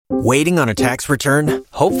Waiting on a tax return?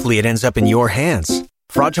 Hopefully it ends up in your hands.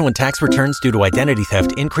 Fraudulent tax returns due to identity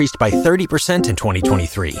theft increased by 30% in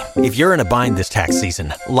 2023. If you're in a bind this tax season,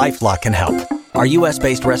 LifeLock can help. Our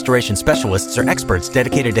U.S.-based restoration specialists are experts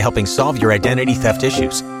dedicated to helping solve your identity theft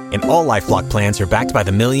issues. And all LifeLock plans are backed by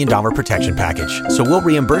the $1 Million Protection Package. So we'll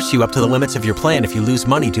reimburse you up to the limits of your plan if you lose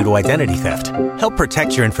money due to identity theft. Help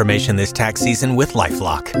protect your information this tax season with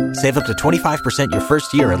LifeLock. Save up to 25% your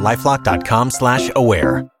first year at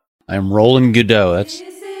LifeLock.com/aware. I'm Roland Godot. That's...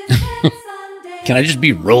 Can I just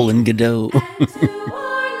be Roland Godot?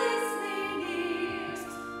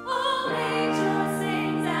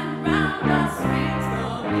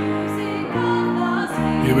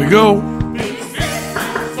 Here we go.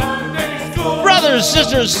 Brothers,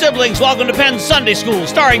 sisters, siblings, welcome to Penn Sunday School,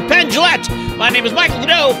 starring Penn Jillette. My name is Michael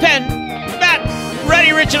Godot. Penn, Matt,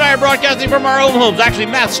 Reddy, Rich, and I are broadcasting from our own homes. Actually,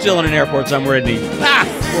 Matt's still in an airport somewhere in the...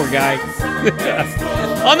 poor guy.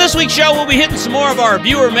 On this week's show, we'll be hitting some more of our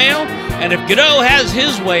viewer mail, and if Godot has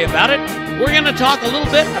his way about it, we're going to talk a little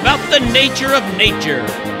bit about the nature of nature.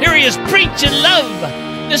 Here he is, preaching love,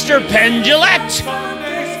 Mr. Penn Jillette.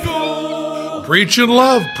 Preach and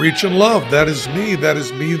love, preach and love. That is me, that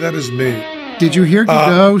is me, that is me. Did you hear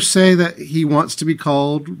Godot say that he wants to be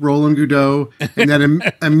called Roland Godot and then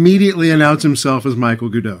immediately announce himself as Michael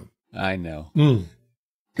Godot? I know.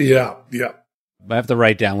 Yeah. I have to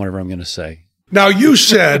write down whatever I'm going to say. Now, you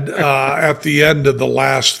said at the end of the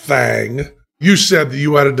last thing, you said that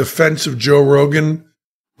you had a defense of Joe Rogan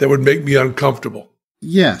that would make me uncomfortable.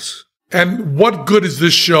 Yes. And what good is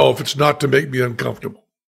this show if it's not to make me uncomfortable?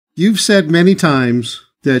 You've said many times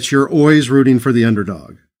that you're always rooting for the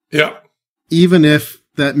underdog. Yep. Even if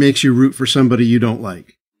that makes you root for somebody you don't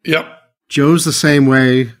like. Yep. Joe's the same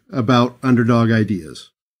way about underdog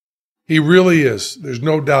ideas. He really is. There's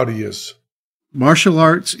no doubt he is. Martial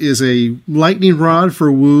arts is a lightning rod for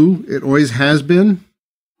Wu. It always has been.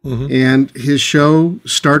 Mm-hmm. And his show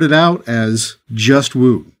started out as just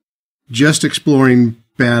Wu, just exploring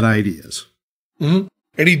bad ideas. Mm-hmm.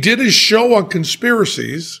 And he did his show on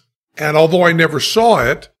conspiracies. And although I never saw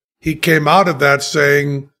it, he came out of that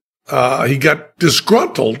saying he got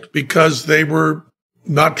disgruntled because they were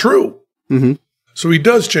not true. Mm-hmm. So he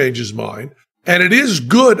does change his mind. And it is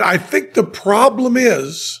good. I think the problem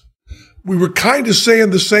is, we were kind of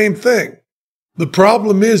saying the same thing. The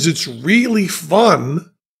problem is it's really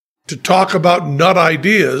fun to talk about nut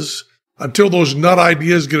ideas until those nut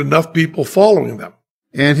ideas get enough people following them.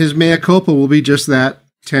 And his mea culpa will be just that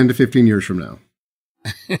 10 to 15 years from now.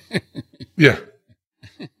 Yeah.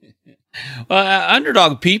 Well,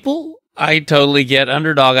 underdog people, I totally get.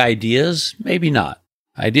 Underdog ideas, maybe not.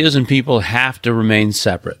 Ideas and people have to remain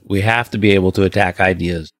separate. We have to be able to attack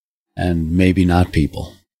ideas and maybe not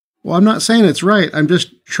people. Well, I'm not saying it's right. I'm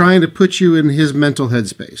just trying to put you in his mental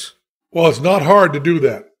headspace. Well, it's not hard to do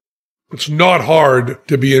that. It's not hard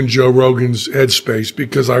to be in Joe Rogan's headspace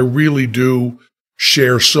because I really do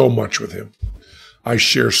share so much with him. I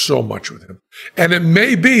share so much with him. And it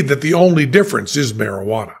may be that the only difference is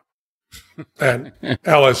marijuana and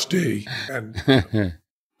LSD and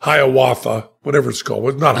ayahuasca, whatever it's called.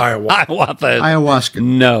 It's not ayahuasca. Ayahuasca.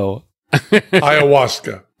 No.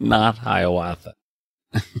 Ayahuasca. Not ayahuasca.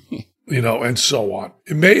 And so on.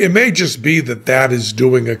 It may just be that is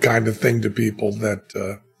doing a kind of thing to people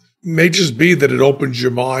that may just be that it opens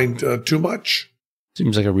your mind too much.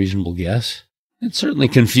 Seems like a reasonable guess. It certainly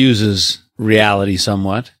confuses reality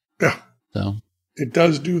somewhat. Yeah. So it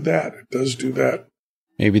does do that. It does do that.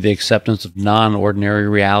 Maybe the acceptance of non-ordinary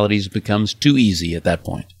realities becomes too easy at that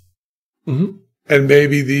point. Mm-hmm. And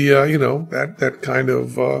maybe the that kind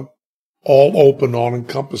of all open,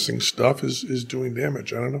 all-encompassing stuff is doing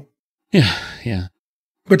damage. I don't know. Yeah.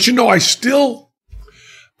 But I still,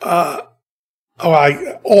 all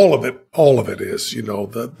of it is,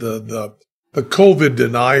 the COVID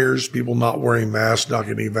deniers, people not wearing masks, not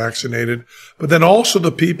getting vaccinated, but then also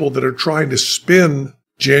the people that are trying to spin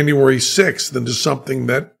January 6th into something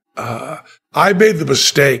that I made the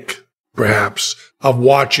mistake, perhaps, of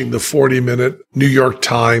watching the 40-minute New York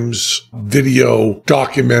Times video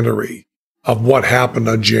documentary of what happened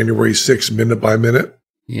on January 6th, minute by minute.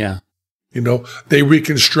 Yeah. They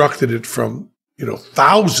reconstructed it from,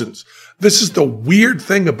 thousands. This is the weird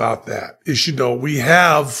thing about that is, we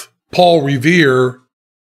have Paul Revere.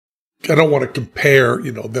 I don't want to compare,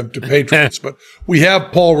 them to patriots, but we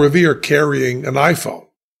have Paul Revere carrying an iPhone,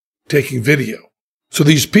 taking video. So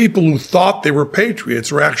these people who thought they were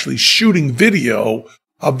patriots are actually shooting video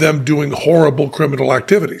of them doing horrible criminal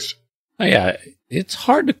activities. Oh, yeah. It's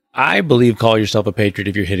hard to, I believe, call yourself a patriot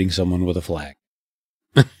if you're hitting someone with a flag.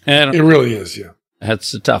 It really is, yeah.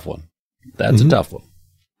 That's a tough one. That's a tough one.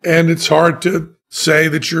 And it's hard to say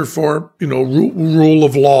that you're for, rule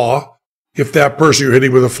of law if that person you're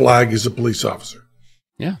hitting with a flag is a police officer.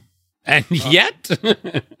 Yeah. And yet.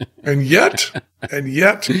 and yet.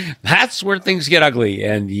 That's where things get ugly.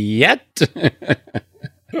 And yet.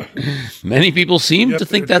 Many people seem to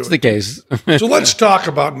think that's the case. So let's talk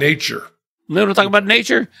about nature. No, to talk about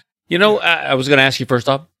nature. I was going to ask you first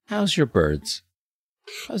off, how's your birds?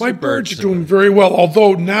 My birds are doing very well.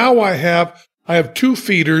 Although now I have 2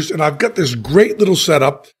 feeders, and I've got this great little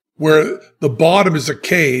setup where the bottom is a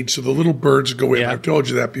cage, so the little birds go in. Yeah. I've told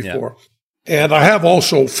you that before. Yeah. And I have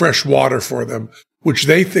also fresh water for them, which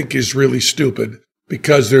they think is really stupid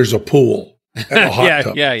because there's a pool and a hot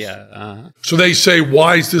tub. Yeah. Uh-huh. So they say,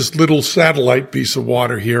 why is this little satellite piece of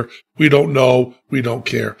water here? We don't know. We don't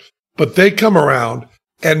care. But they come around,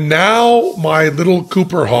 and now my little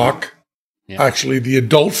Cooper hawk, actually the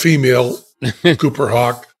adult female Cooper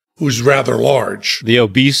hawk, who's rather large. The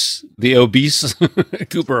obese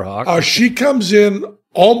Cooper hawk. She comes in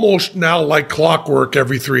almost now like clockwork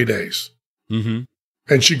every 3 days. Mm-hmm.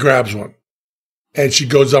 And she grabs one. And she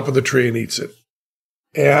goes up in the tree and eats it.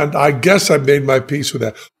 And I guess I made my peace with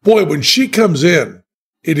that. Boy, when she comes in,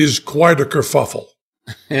 it is quite a kerfuffle.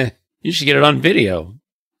 You should get it on video.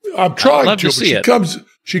 I'm trying to, but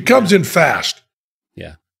she comes in fast.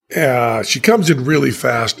 Yeah. She comes in really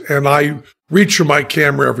fast, and I reach for my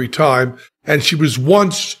camera every time. And she was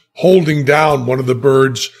once holding down one of the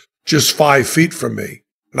birds just 5 feet from me.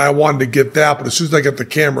 And I wanted to get that, but as soon as I got the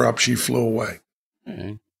camera up, she flew away.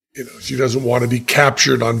 Mm-hmm. She doesn't want to be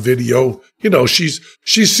captured on video. She's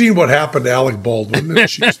seen what happened to Alec Baldwin. I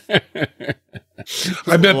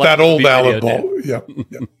meant that old Alec Baldwin. Yeah.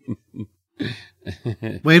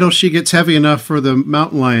 Wait till she gets heavy enough for the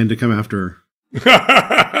mountain lion to come after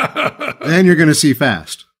her. Then you're going to see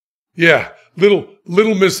fast. Yeah. Little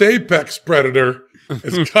Miss Apex Predator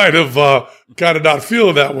is kind of not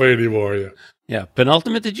feeling that way anymore. Yeah. Yeah.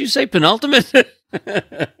 Penultimate? Did you say penultimate?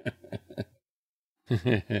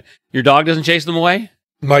 Your dog doesn't chase them away?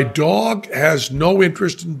 My dog has no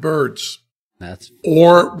interest in birds. That's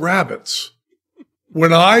or rabbits.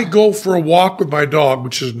 When I go for a walk with my dog,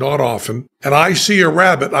 which is not often, and I see a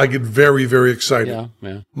rabbit, I get very, very excited.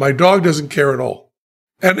 Yeah. My dog doesn't care at all.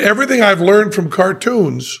 And everything I've learned from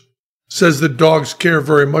cartoons says that dogs care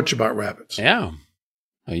very much about rabbits. Yeah.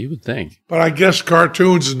 Oh, you would think. But I guess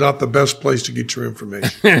cartoons is not the best place to get your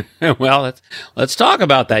information. Well, let's talk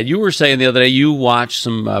about that. You were saying the other day you watched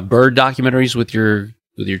some bird documentaries with your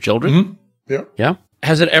children? Mm-hmm. Yeah. Yeah.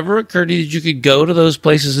 Has it ever occurred to you that you could go to those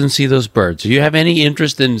places and see those birds? Do you have any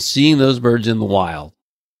interest in seeing those birds in the wild?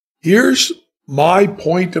 Here's my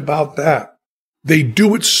point about that. They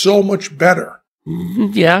do it so much better.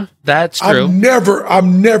 Yeah, that's true.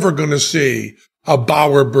 I'm never going to see a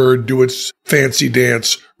bowerbird do its fancy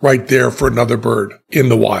dance right there for another bird in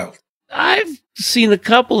the wild. I've seen a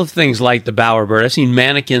couple of things like the bowerbird. I've seen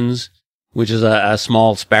manakins, which is a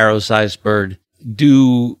small sparrow-sized bird,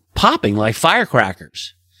 do popping like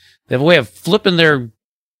firecrackers. They have a way of flicking their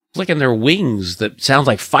wings that sounds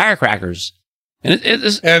like firecrackers.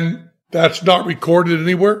 And that's not recorded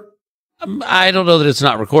anywhere? I don't know that it's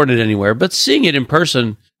not recorded anywhere, but seeing it in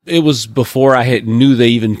person, it was before I knew they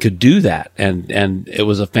even could do that. And it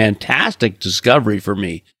was a fantastic discovery for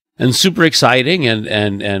me and super exciting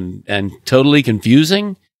and totally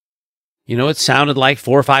confusing. It sounded like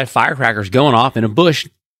 4 or 5 firecrackers going off in a bush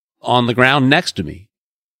on the ground next to me.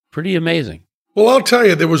 Pretty amazing. Well, I'll tell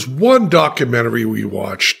you, there was one documentary we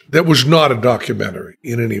watched that was not a documentary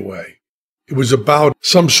in any way. It was about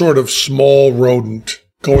some sort of small rodent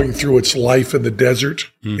going through its life in the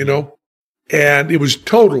desert, and it was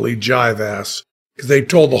totally jive-ass because they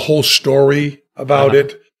told the whole story about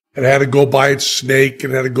it. It had to go by its snake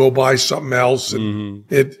and had to go by something else. And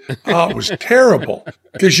it was terrible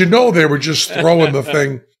because, they were just throwing the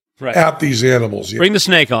thing at these animals. Bring the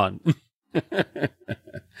snake on.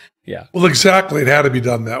 Yeah. Well, exactly. It had to be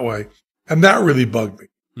done that way. And that really bugged me,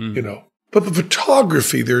 But the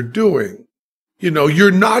photography they're doing,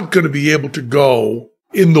 you're not going to be able to go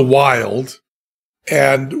in the wild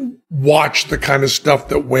and watch the kind of stuff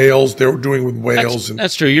that they're doing with whales.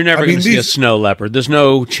 That's true. You're never going to see a snow leopard. There's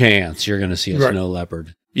no chance you're going to see a snow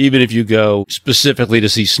leopard. Even if you go specifically to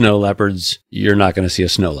see snow leopards, you're not going to see a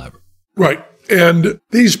snow leopard. Right. And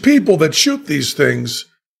these people that shoot these things,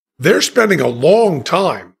 they're spending a long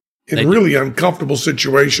time in really uncomfortable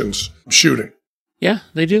situations shooting. Yeah,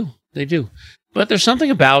 they do. They do. But there's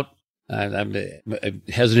something about, I'm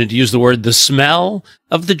hesitant to use the word, the smell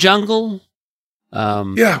of the jungle.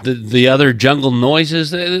 The other jungle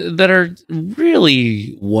noises that are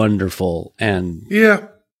really wonderful. And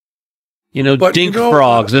Dink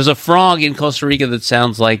frogs. There's a frog in Costa Rica that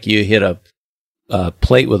sounds like you hit a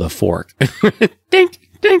plate with a fork. Dink,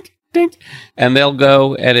 dink, dink. And they'll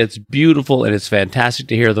go, and it's beautiful, and it's fantastic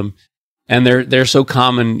to hear them. And they're so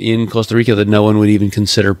common in Costa Rica that no one would even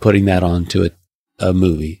consider putting that onto a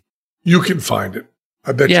movie. You can find it.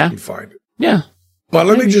 I bet you can find it. Yeah. But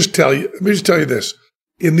let me just tell you this.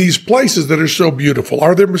 In these places that are so beautiful,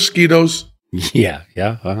 are there mosquitoes? Yeah.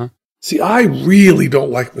 Uh-huh. See, I really don't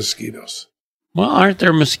like mosquitoes. Well, aren't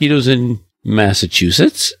there mosquitoes in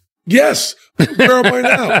Massachusetts? Yes. Where am I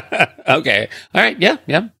now? Okay. All right. Yeah.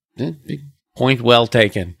 Point well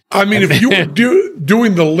taken. I mean, if you were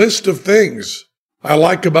doing the list of things I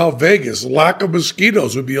like about Vegas, lack of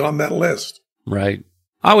mosquitoes would be on that list. Right.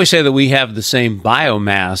 I always say that we have the same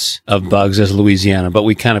biomass of bugs as Louisiana, but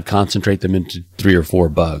we kind of concentrate them into 3 or 4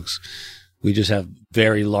 bugs. We just have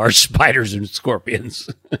very large spiders and scorpions.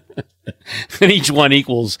 And each one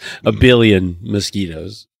equals 1 billion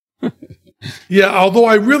mosquitoes. Yeah, although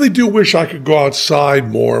I really do wish I could go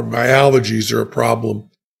outside more. My allergies are a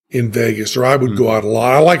problem in Vegas, or I would go out a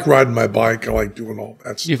lot. I like riding my bike. I like doing all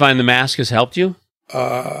that stuff. You find the mask has helped you?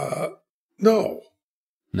 No.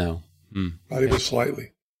 No. Not even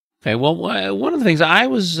slightly. Okay, well, one of the things, I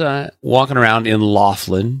was walking around in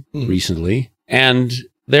Laughlin recently, and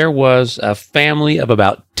there was a family of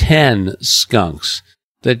about 10 skunks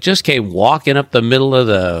that just came walking up the middle of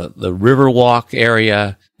the Riverwalk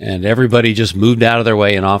area, and everybody just moved out of their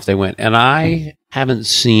way and off they went. And I haven't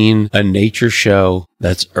seen a nature show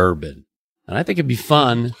that's urban. And I think it'd be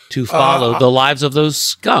fun to follow the lives of those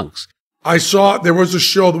skunks. I saw there was a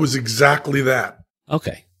show that was exactly that.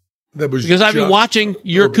 Okay. That was because I've been watching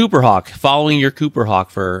your Cooper Hawk, following your Cooper Hawk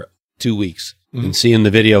for 2 weeks and seeing the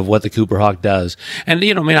video of what the Cooper Hawk does. And,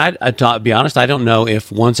 to be honest, I don't know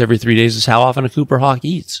if once every 3 days is how often a Cooper Hawk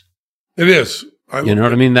eats. It is. You know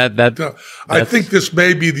what I mean? I think this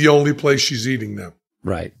may be the only place she's eating them.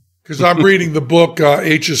 Right. Because I'm reading the book,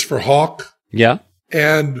 H is for Hawk. Yeah.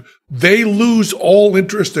 And they lose all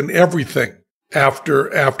interest in everything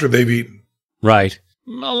after they've eaten. Right.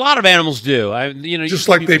 A lot of animals do. Just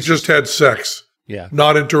like they've just had sex. Yeah.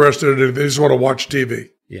 Not interested in it. They just want to watch TV.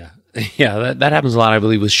 Yeah. Yeah. That happens a lot, I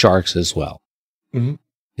believe, with sharks as well. Mm-hmm.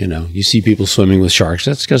 You see people swimming with sharks.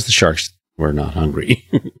 That's because the sharks were not hungry.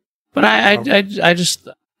 But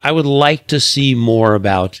I would like to see more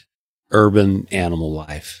about urban animal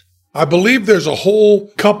life. I believe there's a whole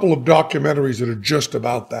couple of documentaries that are just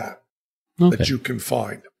about that you can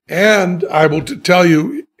find. And I will tell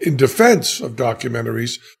you, in defense of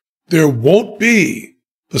documentaries, there won't be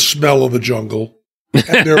the smell of the jungle,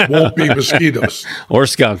 and there won't be mosquitoes. Or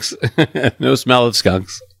skunks. No smell of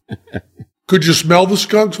skunks. Could you smell the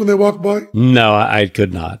skunks when they walk by? No, I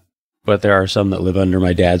could not. But there are some that live under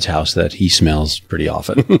my dad's house that he smells pretty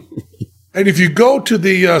often. And if you go to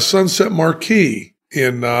the Sunset Marquis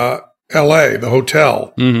in L.A., the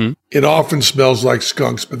hotel, it often smells like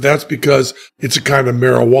skunks, but that's because it's a kind of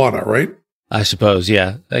marijuana, right? I suppose,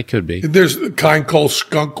 yeah, that could be. There's a kind called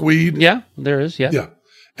skunk weed. Yeah, there is, yeah. Yeah.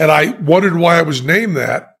 And I wondered why I was named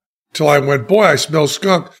that till I went, boy, I smell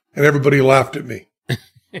skunk, and everybody laughed at me.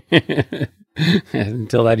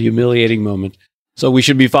 Until that humiliating moment. So we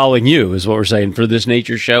should be following you, is what we're saying. For this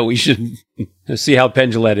nature show, we should see how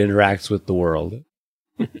Penn Jillette interacts with the world.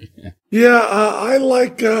 Yeah,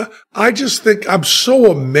 I just think I'm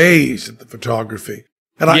so amazed at the photography.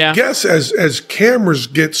 And I guess as cameras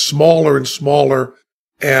get smaller and smaller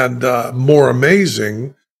and more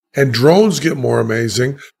amazing, and drones get more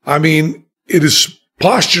amazing, I mean, it is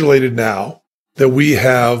postulated now that we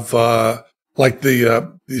have, like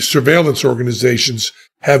the surveillance organizations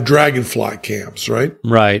have dragonfly cams, right?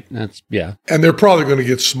 Right. And they're probably going to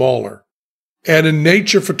get smaller. And in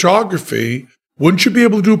nature photography, wouldn't you be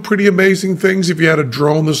able to do pretty amazing things if you had a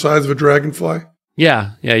drone the size of a dragonfly?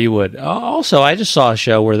 Yeah, you would. Also, I just saw a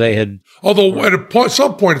show where they had... Although at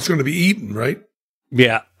some point it's going to be eaten, right?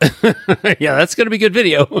 Yeah. Yeah, that's going to be good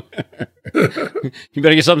video. You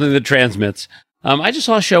better get something that transmits. I just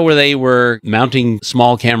saw a show where they were mounting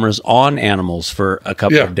small cameras on animals for a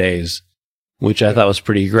couple of days, which I thought was a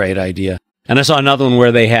pretty great idea. And I saw another one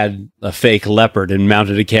where they had a fake leopard and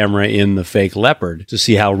mounted a camera in the fake leopard to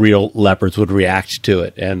see how real leopards would react to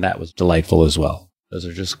it. And that was delightful as well. Those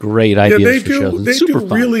are just great ideas for shows. They do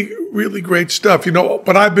really, really great stuff,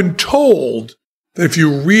 but I've been told that if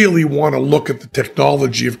you really want to look at the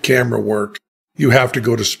technology of camera work, you have to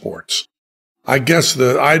go to sports. I guess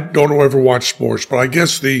I don't ever watch sports, but I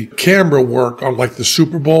guess the camera work on like the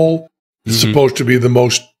Super Bowl is supposed to be the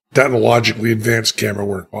most technologically advanced camera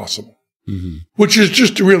work possible. which is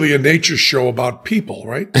just really a nature show about people,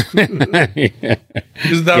 right? Yeah.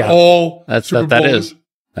 Isn't that all? That's Super what that Bowl is.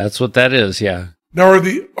 That's what that is. Yeah. Now, are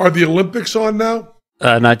the Olympics on now?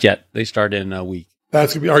 Not yet. They start in a week.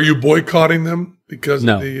 That's gonna be. Are you boycotting them because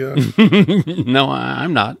No. of the? No,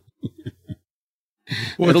 I'm not.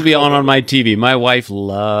 Well, It'll be on my TV. My wife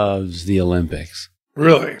loves the Olympics.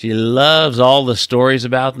 Really? She loves all the stories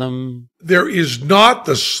about them. There is not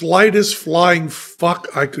the slightest flying fuck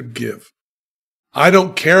I could give. I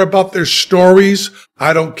don't care about their stories.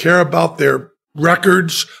 I don't care about their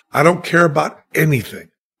records. I don't care about anything.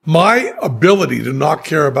 My ability to not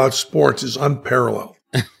care about sports is unparalleled.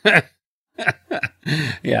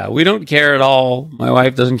 Yeah, we don't care at all. My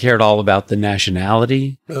wife doesn't care at all about the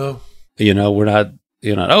nationality. No. We're not,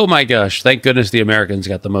 oh my gosh, thank goodness the Americans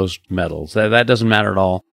got the most medals. That doesn't matter at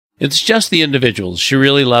all. It's just the individuals. She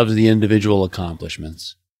really loves the individual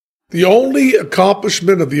accomplishments. The only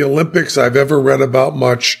accomplishment of the Olympics I've ever read about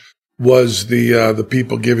much was the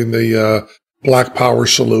people giving the Black Power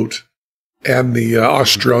salute and the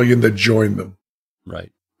Australian that joined them.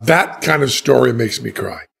 Right. That kind of story makes me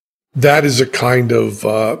cry. That is a kind of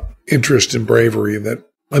interest and bravery that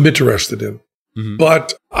I'm interested in. Mm-hmm.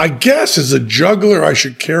 But I guess as a juggler, I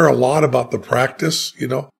should care a lot about the practice,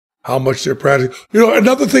 how much they're practicing.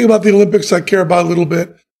 Another thing about the Olympics I care about a little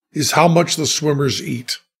bit is how much the swimmers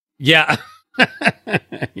eat. Yeah.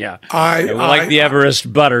 Yeah. I like the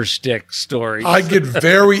Everest butter stick story. I get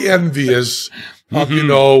very envious of,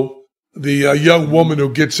 the young woman who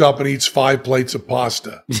gets up and eats 5 plates of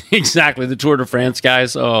pasta. Exactly. The Tour de France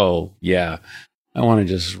guys. Oh, yeah. I want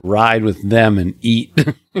to just ride with them and eat.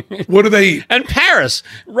 What do they eat? And Paris.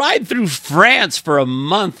 Ride through France for a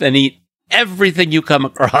month and eat everything you come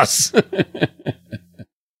across.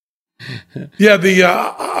 Yeah,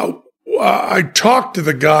 I talked to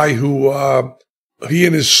the guy who he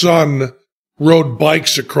and his son rode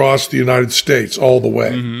bikes across the United States all the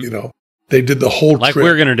way. Mm-hmm. They did the whole like trip.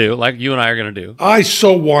 We're going to do, like you and I are going to do. I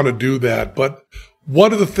so want to do that, but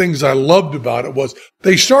one of the things I loved about it was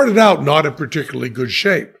they started out not in particularly good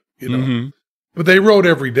shape, Mm-hmm. but they rode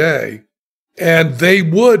every day, and they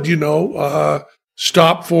would,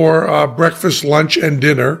 stop for breakfast, lunch, and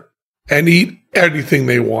dinner, and eat anything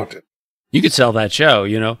they wanted. You could sell that show,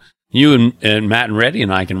 You and Matt and Reddy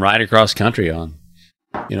and I can ride across country on.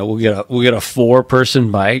 We'll get a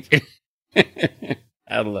 4-person bike.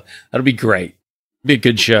 That'll be great. Be a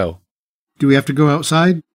good show. Do we have to go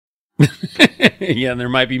outside? Yeah, and there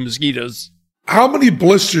might be mosquitoes. How many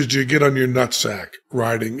blisters do you get on your nutsack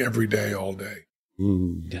riding every day, all day?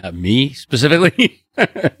 Me specifically?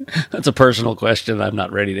 That's a personal question I'm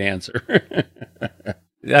not ready to answer.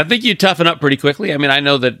 I think you toughen up pretty quickly. I mean, I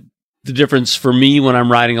know that the difference for me when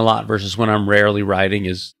I'm riding a lot versus when I'm rarely riding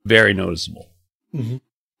is very noticeable. Mm-hmm.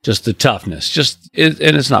 Just the toughness. And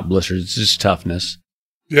it's not blisters, it's just toughness.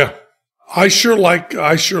 Yeah. I sure like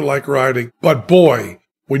riding. But boy,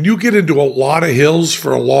 when you get into a lot of hills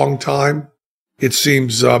for a long time, it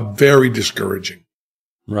seems very discouraging.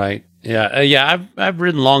 Right. Yeah. I've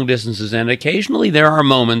ridden long distances, and occasionally there are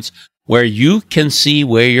moments where you can see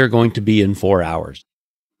where you're going to be in 4 hours.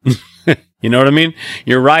 You know what I mean?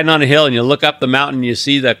 You're riding on a hill and you look up the mountain, you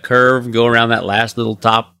see that curve go around that last little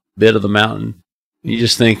top bit of the mountain. You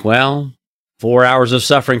just think, well, 4 hours of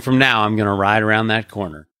suffering from now, I'm going to ride around that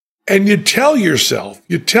corner. And you tell yourself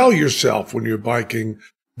when you're biking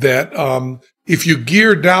that if you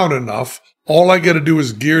gear down enough, all I got to do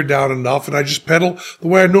is gear down enough, and I just pedal the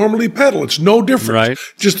way I normally pedal. It's no different. Right.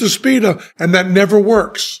 Just the speed of, and that never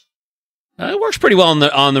works. It works pretty well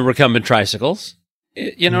on the recumbent tricycles.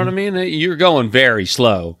 You know what I mean? You're going very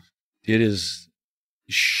slow. It is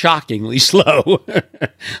shockingly slow.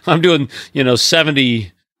 I'm doing,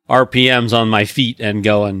 70 RPMs on my feet and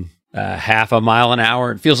going half a mile an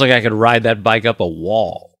hour. It feels like I could ride that bike up a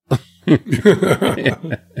wall.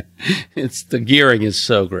 It's the gearing is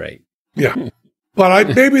so great. Yeah.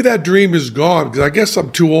 But maybe that dream is gone because I guess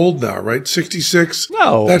I'm too old now, right? 66?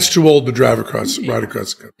 No. That's too old to ride across the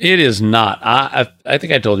country. It is not. I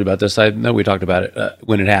think I told you about this. I know we talked about it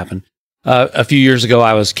when it happened. A few years ago,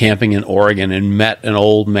 I was camping in Oregon and met an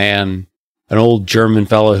old man, an old German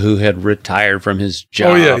fellow who had retired from his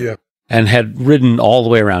job. Oh, yeah. And had ridden all the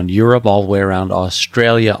way around Europe, all the way around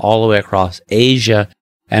Australia, all the way across Asia,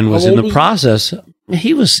 and was in the process.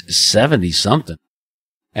 He was 70-something.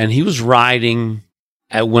 And he was riding,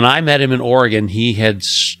 when I met him in Oregon, he had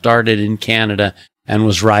started in Canada and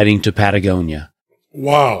was riding to Patagonia.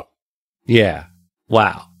 Wow. Yeah.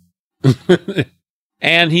 Wow.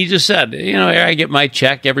 And he just said, I get my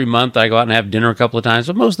check every month. I go out and have dinner a couple of times,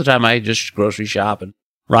 but most of the time I just grocery shop and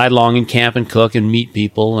ride along and camp and cook and meet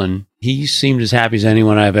people. And he seemed as happy as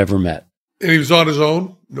anyone I've ever met. And he was on his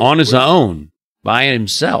own? On his own, by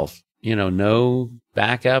himself. No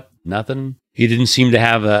backup, nothing. He didn't seem to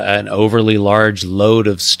have an overly large load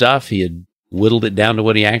of stuff. He had whittled it down to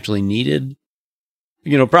what he actually needed.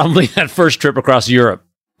 Probably that first trip across Europe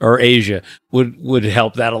or Asia would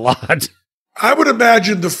help that a lot. I would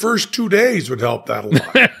imagine the first 2 days would help that a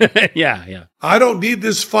lot. Yeah. I don't need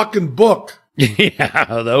this fucking book. Yeah,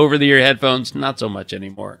 the over-the-ear headphones, not so much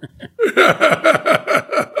anymore.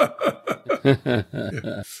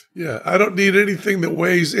 Yeah, I don't need anything that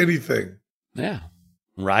weighs anything. Yeah,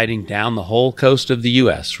 riding down the whole coast of the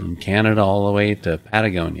U.S. from Canada all the way to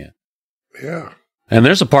Patagonia. Yeah. And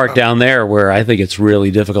there's a part down there where I think it's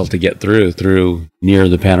really difficult to get through near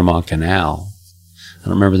the Panama Canal. I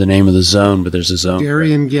don't remember the name of the zone, but there's a zone.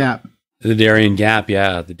 Darien Gap. The Darien Gap,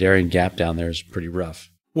 yeah. The Darien Gap down there is pretty rough.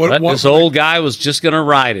 What this old guy was just going to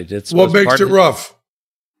ride it. What makes it rough?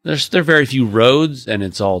 There are very few roads, and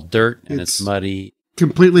it's all dirt, and it's muddy.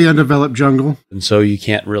 Completely undeveloped jungle. And so you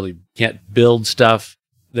can't build stuff.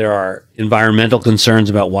 There are environmental concerns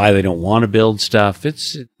about why they don't want to build stuff.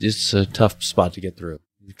 It's a tough spot to get through.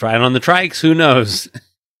 You try it on the trikes, who knows?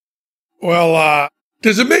 Well,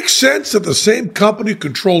 does it make sense that the same company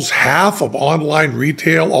controls half of online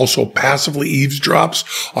retail also passively eavesdrops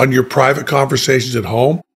on your private conversations at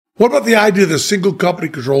home? What about the idea that a single company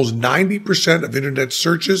controls 90% of internet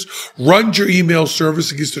searches, runs your email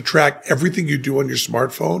service, and gets to track everything you do on your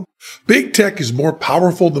smartphone? Big tech is more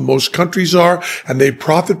powerful than most countries are, and they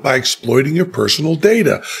profit by exploiting your personal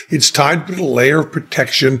data. It's time to put a layer of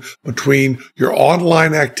protection between your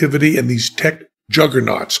online activity and these tech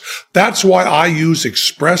juggernauts. That's why I use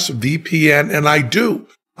ExpressVPN, and I do.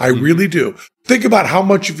 I really do. Think about how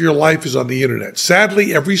much of your life is on the internet.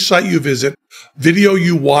 Sadly, every site you visit, video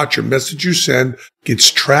you watch, or message you send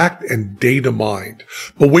gets tracked and data mined.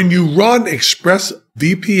 But when you run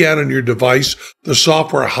ExpressVPN on your device, the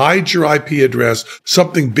software hides your IP address,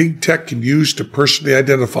 something big tech can use to personally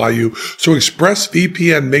identify you. So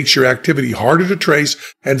ExpressVPN makes your activity harder to trace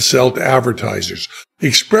and sell to advertisers.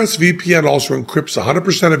 ExpressVPN also encrypts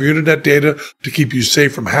 100% of your internet data to keep you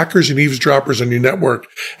safe from hackers and eavesdroppers on your network.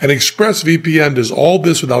 And ExpressVPN does all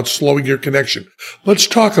this without slowing your connection. Let's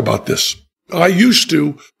talk about this. I used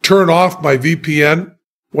to turn off my VPN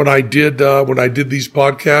when I did these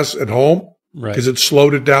podcasts at home, right, because it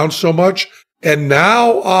slowed it down so much. And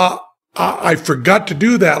now I forgot to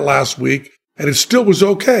do that last week, and it still was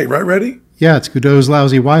okay. Right, Reddy? Yeah, it's Godot's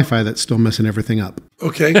lousy Wi-Fi that's still messing everything up.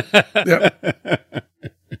 Okay. Yeah.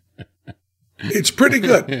 It's pretty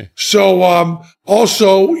good. So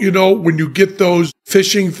also, when you get those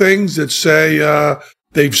phishing things that say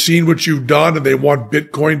they've seen what you've done and they want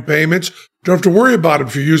Bitcoin payments, don't have to worry about it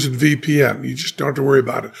if you're using VPN. You just don't have to worry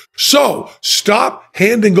about it. So stop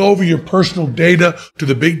handing over your personal data to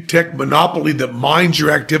the big tech monopoly that mines your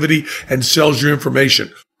activity and sells your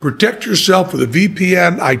information. Protect yourself with a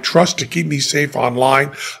VPN I trust to keep me safe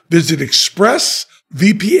online. Visit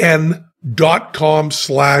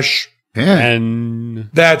expressvpn.com/pen.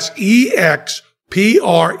 That's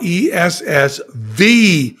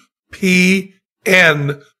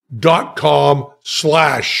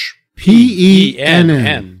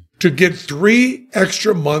EXPRESSVPN.com/PENN to get 3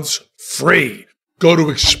 extra months free. Go to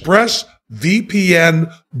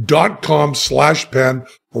expressvpn.com/pen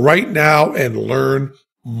right now and learn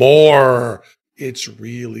more. It's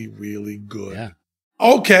really, really good. Yeah.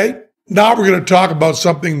 Okay. Now we're going to talk about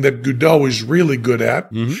something that Godot is really good at,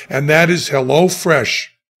 and that is HelloFresh.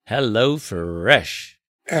 HelloFresh.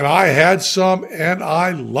 And I had some, and I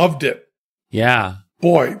loved it. Yeah.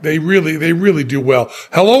 Boy, they really do well.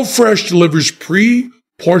 HelloFresh delivers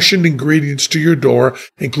pre-portioned ingredients to your door,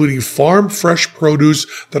 including farm fresh produce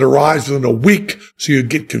that arrives within a week, so you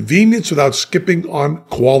get convenience without skipping on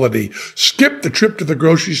quality. Skip the trip to the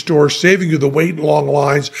grocery store, saving you the wait in long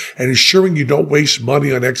lines and ensuring you don't waste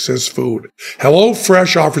money on excess food.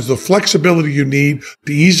 HelloFresh offers the flexibility you need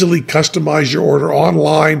to easily customize your order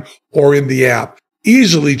online or in the app.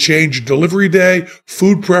 Easily change your delivery day,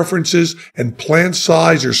 food preferences, and plant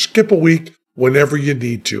size, or skip a week whenever you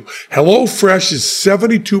need to. HelloFresh is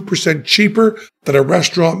 72% cheaper than a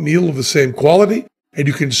restaurant meal of the same quality, and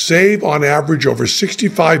you can save on average over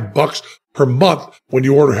 $65 per month when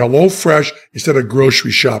you order HelloFresh instead of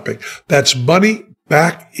grocery shopping. That's money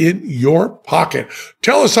back in your pocket.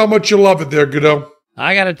 Tell us how much you love it there, Godot.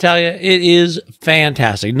 I got to tell you, it is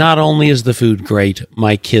fantastic. Not only is the food great,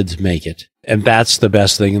 my kids make it. And that's the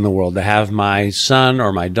best thing in the world, to have my son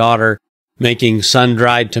or my daughter making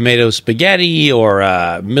sun-dried tomato spaghetti or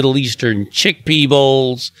Middle Eastern chickpea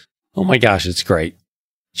bowls. Oh my gosh, it's great.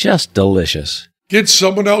 Just delicious. Get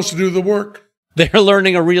someone else to do the work. They're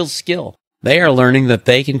learning a real skill. They are learning that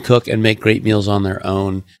they can cook and make great meals on their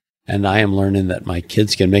own. And I am learning that my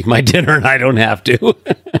kids can make my dinner and I don't have to.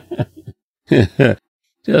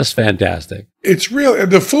 Just fantastic. It's real.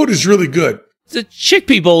 And the food is really good. The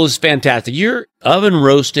chickpea bowl is fantastic. You're oven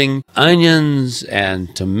roasting onions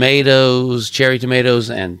and tomatoes, cherry tomatoes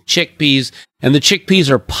and chickpeas. And the chickpeas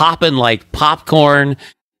are popping like popcorn.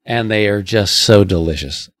 And they are just so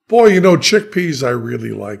delicious. Boy, chickpeas I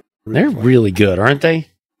really like. They're really good, aren't they?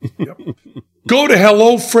 Yep. Go to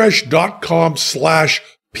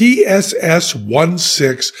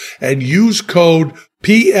HelloFresh.com/PSS16 and use code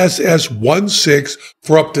PSS16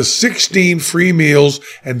 for up to 16 free meals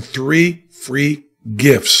and 3 free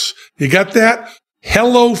gifts. You got that?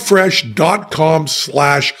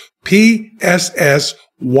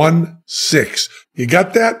 HelloFresh.com/PSS16. You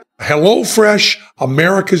got that? HelloFresh,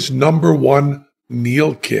 America's #1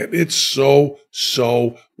 meal kit. It's so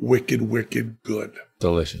wicked good.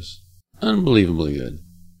 Delicious. Unbelievably good.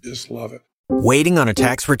 Just love it. Waiting on a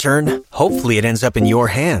tax return? Hopefully it ends up in your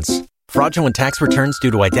hands. Fraudulent tax returns due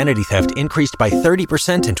to identity theft increased by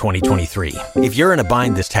 30% in 2023. If you're in a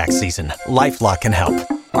bind this tax season, LifeLock can help.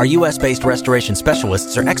 Our U.S.-based restoration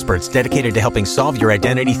specialists are experts dedicated to helping solve your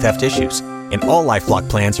identity theft issues. And all LifeLock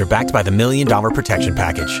plans are backed by the $1 Million Protection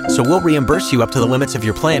Package. So we'll reimburse you up to the limits of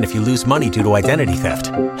your plan if you lose money due to identity theft.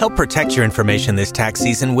 Help protect your information this tax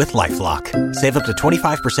season with LifeLock. Save up to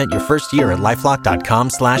 25% your first year at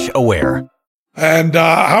LifeLock.com/aware. And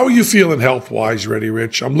how are you feeling health-wise, Ready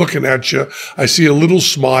Rich? I'm looking at you. I see a little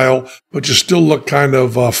smile, but you still look kind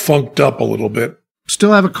of funked up a little bit.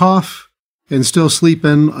 Still have a cough and still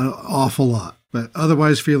sleeping an awful lot, but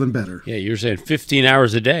otherwise feeling better. Yeah, you're saying 15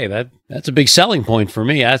 hours a day. That's a big selling point for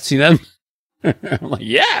me. I see them. I'm like,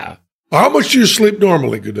 yeah. How much do you sleep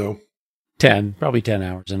normally, Godot? 10, probably 10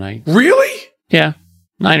 hours a night. Really? Yeah,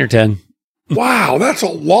 9 or 10. Wow, that's a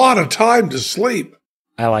lot of time to sleep.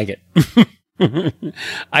 I like it.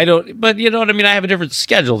 I don't, but you know what I mean? I have a different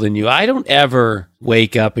schedule than you. I don't ever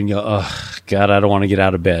wake up and go, oh, God, I don't want to get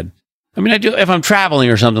out of bed. I mean, I do if I'm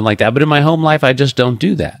traveling or something like that, but in my home life, I just don't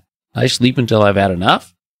do that. I sleep until I've had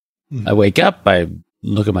enough. I wake up, I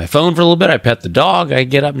look at my phone for a little bit, I pet the dog, I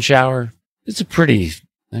get up and shower. It's a pretty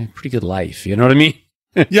good life. You know what I mean?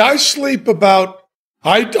 Yeah, I sleep about,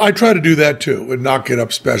 I try to do that too and not get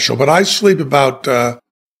up special, but I sleep about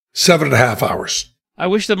 7.5 hours. I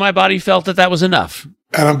wish that my body felt that was enough.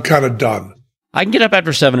 And I'm kind of done. I can get up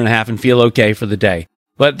after 7.5 and feel okay for the day.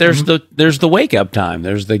 But there's the wake up time.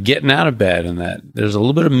 There's the getting out of bed, and that there's a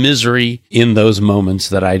little bit of misery in those moments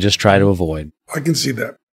that I just try to avoid. I can see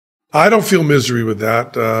that. I don't feel misery with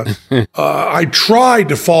that. I tried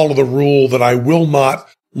to follow the rule that I will not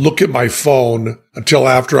look at my phone until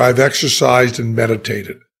after I've exercised and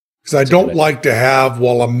meditated. Because I don't like to have,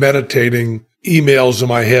 while I'm meditating, emails in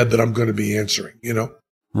my head that I'm going to be answering,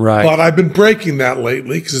 Right. But I've been breaking that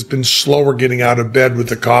lately because it's been slower getting out of bed with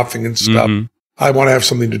the coughing and stuff. Mm-hmm. I want to have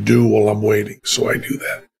something to do while I'm waiting, so I do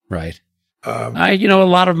that. Right. A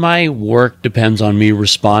lot of my work depends on me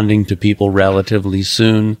responding to people relatively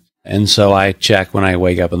soon. And so I check when I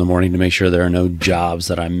wake up in the morning to make sure there are no jobs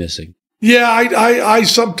that I'm missing. Yeah, I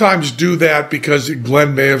sometimes do that because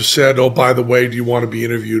Glenn may have said, oh, by the way, do you want to be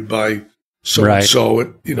interviewed by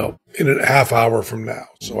so-and-so, in a half hour from now.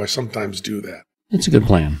 So I sometimes do that. It's a good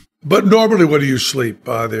plan. But normally, what do you sleep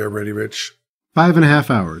there, Ready Rich? 5.5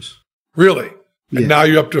 hours. Really? Yeah. And now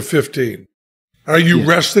you're up to 15. Are you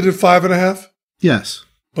rested at 5.5? Yes.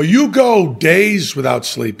 But you go days without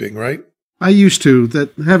sleeping, right? I used to.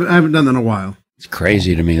 I haven't done that in a while. It's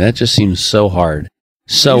crazy to me. That just seems so hard.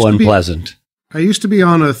 So unpleasant. I used to be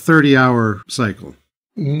on a 30-hour cycle.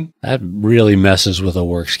 Mm-hmm. That really messes with a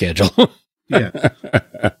work schedule. Yeah.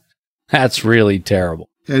 That's really terrible.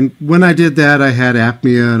 And when I did that, I had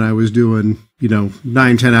apnea and I was doing,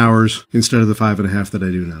 9-10 hours instead of the 5.5 that I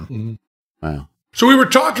do now. Mm-hmm. Wow. So we were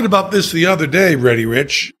talking about this the other day, Ready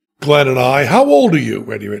Rich, Glenn and I. How old are you,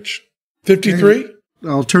 Ready Rich? 53?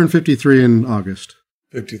 I'll turn 53 in August.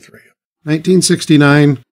 53.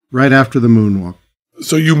 1969, right after the moonwalk.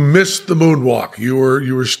 So you missed the moonwalk. You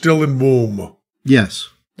were still in womb. Yes.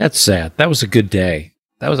 That's sad. That was a good day.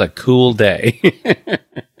 That was a cool day.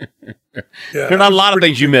 Yeah, there are not a lot of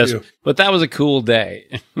things you miss, but that was a cool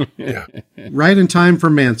day. Yeah. Right in time for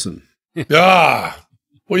Manson. Ah.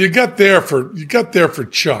 Well, you got there for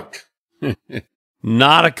Chuck.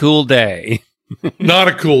 Not a cool day. Not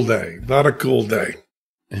a cool day. Not a cool day.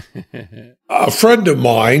 A friend of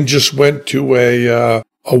mine just went to a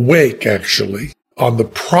wake, actually, on the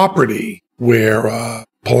property where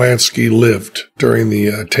Polanski lived during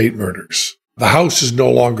the Tate murders. The house is no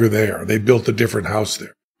longer there. They built a different house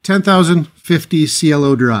there. 10,050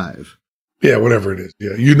 Cielo Drive. Yeah, whatever it is.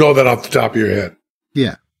 Yeah, you know that off the top of your head.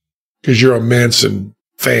 Yeah. Because you're a Manson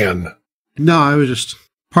fan. No, I was just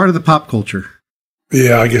part of the pop culture.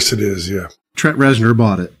 Yeah, I guess it is, yeah. Trent Reznor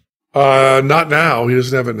bought it. Not now. He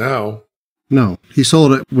doesn't have it now. No, he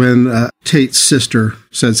sold it when Tate's sister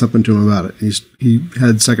said something to him about it. He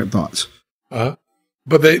had second thoughts.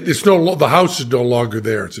 But the house is no longer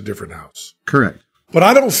there. It's a different house. Correct. But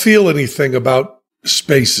I don't feel anything about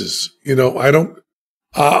spaces.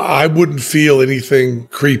 I wouldn't feel anything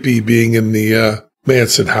creepy being in the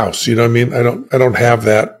Manson house. You know what I mean? I don't have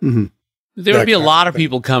that. Mm-hmm. There would be a lot of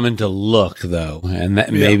people coming to look, though, and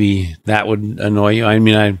maybe that would annoy you. I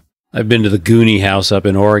mean, I've been to the Goonie house up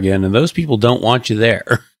in Oregon, and those people don't want you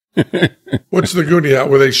there. What's the Goonie house?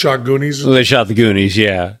 Where they shot Goonies? Well, they shot the Goonies,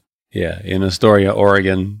 yeah. Yeah, in Astoria,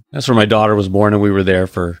 Oregon. That's where my daughter was born, and we were there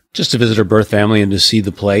just to visit her birth family and to see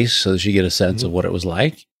the place so that she get a sense of what it was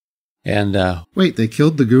like. And wait, they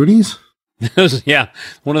killed the Goonies? Yeah,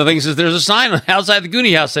 one of the things is there's a sign outside the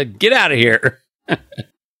Goonie house that said, "Get out of here." I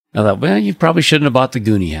thought, well, you probably shouldn't have bought the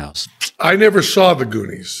Goonie house. I never saw the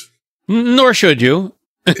Goonies. Nor should you.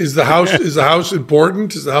 Is the house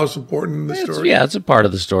important? Is the house important in the story? Yeah, it's a part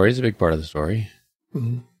of the story. It's a big part of the story.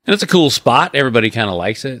 Mm-hmm. And it's a cool spot. Everybody kind of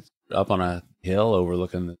likes it. It's up on a hill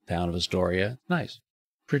overlooking the town of Astoria. Nice.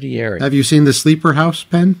 Pretty area. Have you seen the Sleeper House,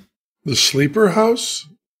 Penn? The Sleeper House?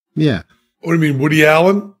 Yeah. What do you mean, Woody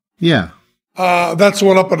Allen? Yeah. That's the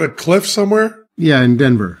one up on a cliff somewhere? Yeah, in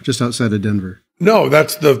Denver, just outside of Denver. No,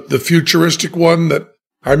 that's the futuristic one that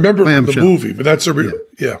I remember from the movie, but that's a real,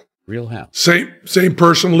 yeah. Real house. Same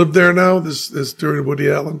person lived there now, this during Woody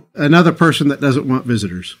Allen? Another person that doesn't want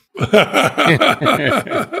visitors.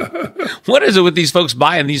 What is it with these folks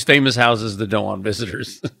buying these famous houses that don't want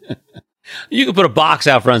visitors? You could put a box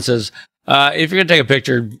out front that says, if you're going to take a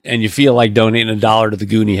picture and you feel like donating $1 to the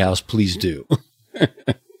Goonie house, please do.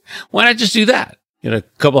 Why not just do that? Get a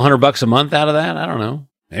couple $100 a month out of that? I don't know.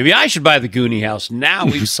 Maybe I should buy the Goonie house. Now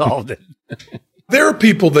we've solved it. There are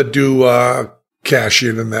people that do cash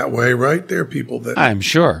in that way, right? There are people that I'm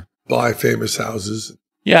sure buy famous houses.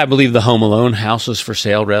 Yeah, I believe the Home Alone house was for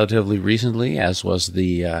sale relatively recently, as was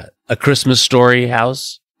the A Christmas Story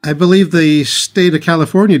house. I believe the state of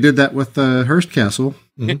California did that with the Hearst Castle.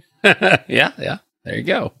 Mm-hmm. Yeah. There you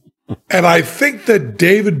go. And I think that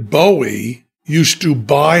David Bowie used to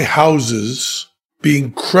buy houses, be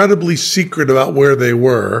incredibly secret about where they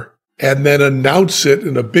were, and then announce it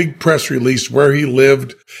in a big press release where he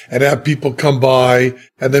lived and have people come by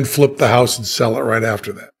and then flip the house and sell it right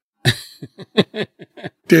after that.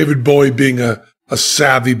 David Bowie being a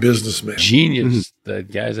savvy businessman. Genius. The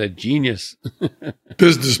guy's a genius.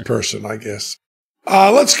 Business person, I guess.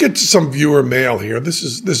 Let's get to some viewer mail here. This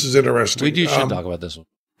is interesting. We should talk about this one.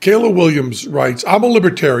 Kayla Williams writes, I'm a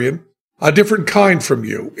libertarian, a different kind from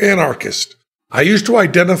you, anarchist. I used to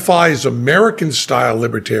identify as American-style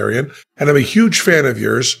libertarian, and I'm a huge fan of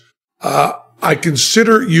yours. I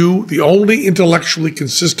consider you the only intellectually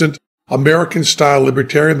consistent American-style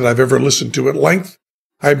libertarian that I've ever listened to at length.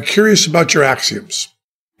 I'm curious about your axioms.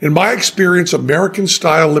 In my experience,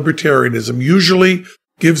 American-style libertarianism usually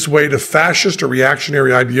gives way to fascist or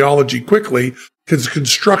reactionary ideology quickly because it's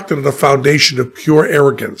constructed on a foundation of pure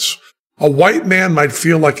arrogance. A white man might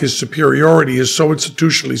feel like his superiority is so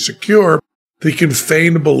institutionally secure that he can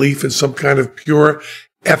feign a belief in some kind of pure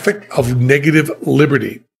ethic of negative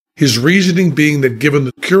liberty. His reasoning being that given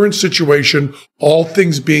the current situation, all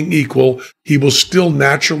things being equal, he will still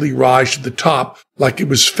naturally rise to the top like it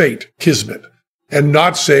was fate, kismet, and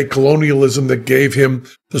not say colonialism that gave him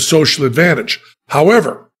the social advantage.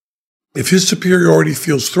 However, if his superiority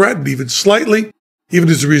feels threatened even slightly, even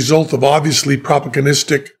as a result of obviously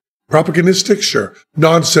propagandistic, sure,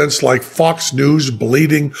 nonsense like Fox News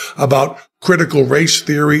bleating about critical race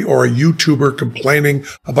theory or a YouTuber complaining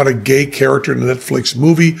about a gay character in a Netflix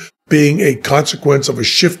movie being a consequence of a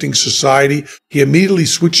shifting society, he immediately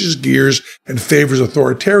switches gears and favors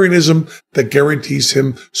authoritarianism that guarantees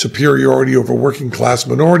him superiority over working class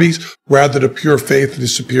minorities rather than a pure faith in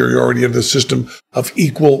his superiority in the system of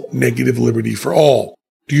equal negative liberty for all.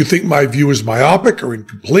 Do you think my view is myopic or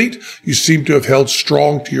incomplete? You seem to have held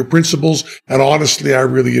strong to your principles, and honestly, I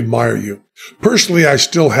really admire you. Personally, I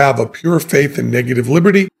still have a pure faith in negative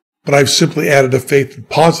liberty, but I've simply added a faith in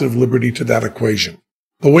positive liberty to that equation.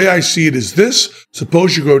 The way I see it is this.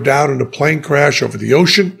 Suppose you go down in a plane crash over the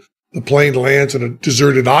ocean. The plane lands on a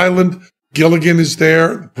deserted island. Gilligan is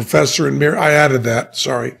there, the professor and Mary. I added that,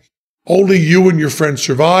 sorry. Only you and your friend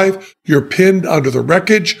survive. You're pinned under the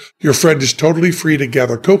wreckage. Your friend is totally free to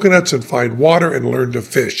gather coconuts and find water and learn to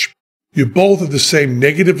fish. You both have the same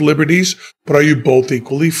negative liberties, but are you both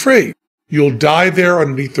equally free? You'll die there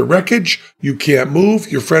underneath the wreckage. You can't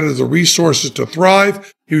move. Your friend has the resources to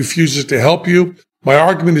thrive. He refuses to help you. My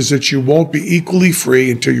argument is that you won't be equally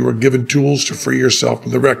free until you are given tools to free yourself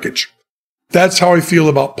from the wreckage. That's how I feel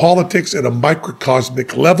about politics at a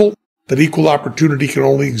microcosmic level, that equal opportunity can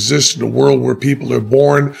only exist in a world where people are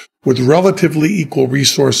born with relatively equal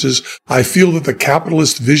resources. I feel that the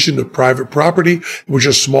capitalist vision of private property, in which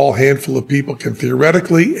a small handful of people can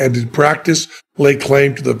theoretically and in practice lay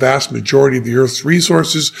claim to the vast majority of the Earth's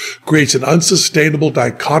resources, creates an unsustainable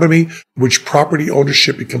dichotomy in which property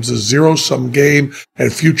ownership becomes a zero-sum game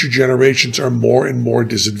and future generations are more and more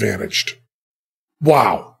disadvantaged.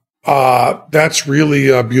 Wow. That's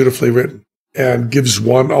really beautifully written and gives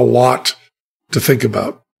one a lot to think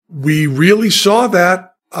about. We really saw that.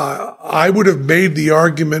 I would have made the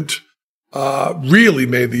argument, really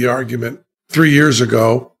made the argument 3 years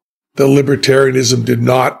ago that libertarianism did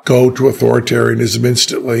not go to authoritarianism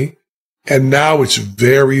instantly. And now it's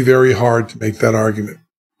very, very hard to make that argument.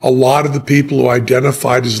 A lot of the people who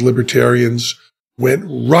identified as libertarians went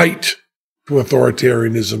right to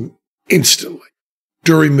authoritarianism instantly.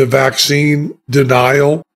 During the vaccine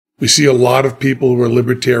denial, we see a lot of people who are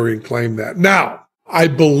libertarian claim that. Now, I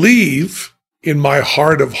believe in my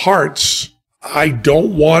heart of hearts, I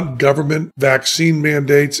don't want government vaccine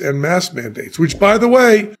mandates and mask mandates, which, by the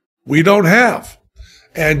way, we don't have.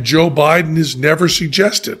 And Joe Biden has never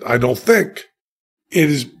suggested, I don't think, it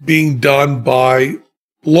is being done by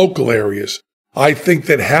local areas. I think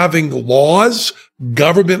that having laws,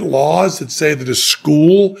 government laws that say that a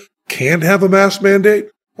school can't have a mask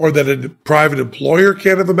mandate or that a private employer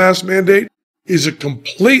can't have a mask mandate is a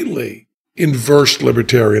completely inverse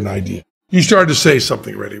libertarian idea. You started to say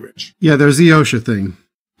something already, Rich. Yeah, there's the OSHA thing.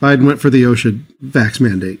 Biden went for the OSHA vax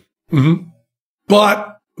mandate. Mm-hmm.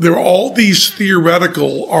 But there are all these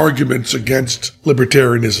theoretical arguments against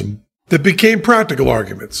libertarianism that became practical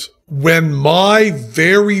arguments. When my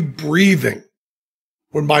very breathing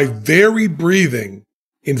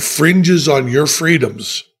infringes on your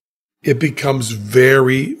freedoms, it becomes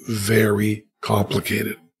very, very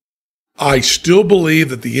complicated. I still believe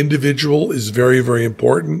that the individual is very, very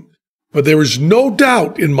important, but there is no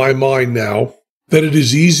doubt in my mind now that it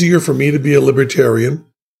is easier for me to be a libertarian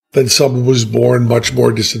than someone who was born much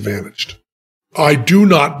more disadvantaged. I do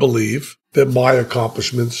not believe that my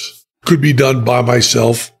accomplishments could be done by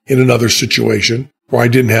myself in another situation where I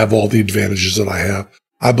didn't have all the advantages that I have.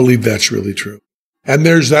 I believe that's really true. And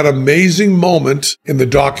there's that amazing moment in the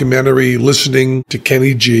documentary Listening to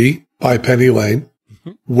Kenny G by Penny Lane,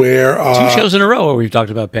 where 2 shows in a row where we've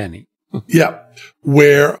talked about Penny. Yeah,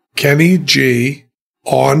 where Kenny G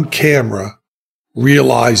on camera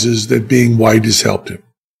realizes that being white has helped him.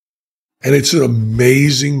 And it's an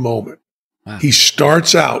amazing moment. Wow. He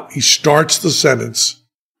starts the sentence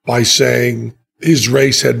by saying his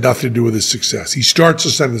race had nothing to do with his success. He starts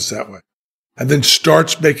the sentence that way and then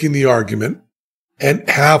starts making the argument. And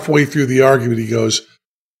halfway through the argument, he goes,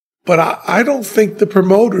 but I don't think the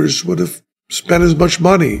promoters would have spent as much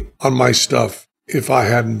money on my stuff if I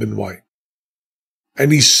hadn't been white.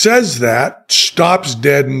 And he says that, stops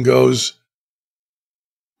dead and goes,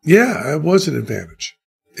 yeah, it was an advantage.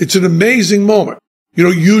 It's an amazing moment. You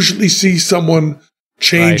don't usually see someone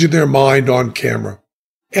changing their mind on camera.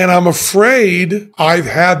 And I'm afraid I've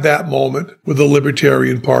had that moment with the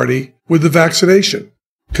Libertarian Party with the vaccination.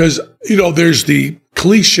 Because, there's the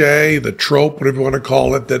cliche, the trope, whatever you want to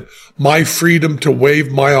call it, that my freedom to wave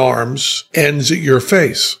my arms ends at your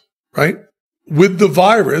face, right? With the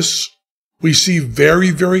virus, we see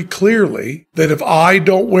very, very clearly that if I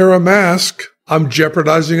don't wear a mask, I'm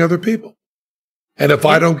jeopardizing other people. And if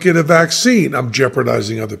I don't get a vaccine, I'm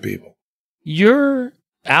jeopardizing other people. Your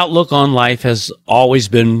outlook on life has always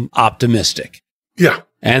been optimistic. Yeah.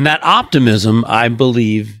 And that optimism, I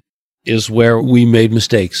believe, is where we made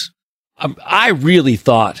mistakes. I really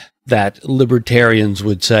thought that libertarians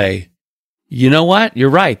would say, you know what? You're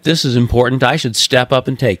right. This is important. I should step up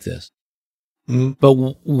and take this. Mm-hmm. But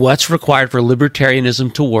what's required for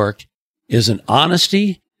libertarianism to work is an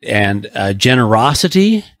honesty and a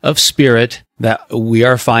generosity of spirit that we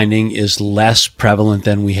are finding is less prevalent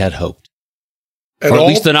than we had hoped. And or at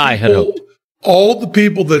least than I had hoped. All the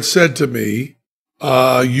people that said to me,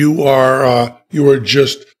 you are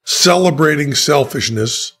just celebrating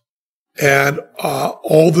selfishness, and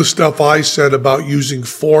all the stuff I said about using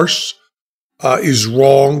force is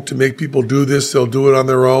wrong to make people do this. They'll do it on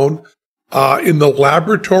their own. In the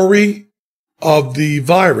laboratory of the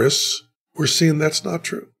virus, we're seeing that's not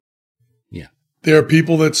true. Yeah, there are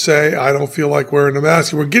people that say, "I don't feel like wearing a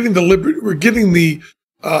mask." We're getting the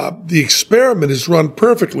the experiment is run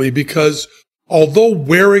perfectly because although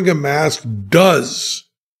wearing a mask does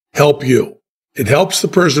help you, it helps the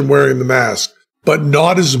person wearing the mask, but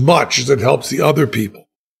not as much as it helps the other people.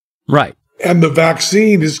 Right. And the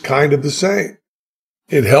vaccine is kind of the same.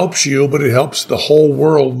 It helps you, but it helps the whole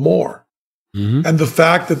world more. Mm-hmm. And the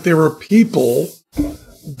fact that there are people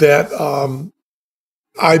that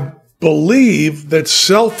I believe that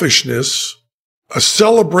selfishness, a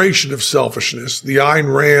celebration of selfishness, the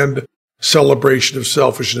Ayn Rand celebration of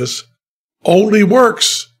selfishness, only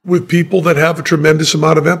works with people that have a tremendous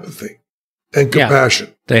amount of empathy and compassion.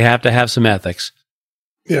 Yeah, they have to have some ethics.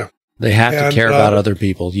 Yeah. They have to care about other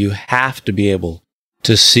people. You have to be able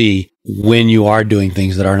to see when you are doing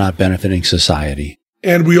things that are not benefiting society.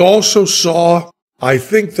 And we also saw, I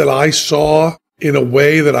think that I saw in a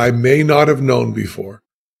way that I may not have known before.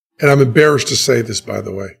 And I'm embarrassed to say this, by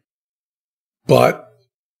the way, but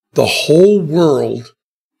the whole world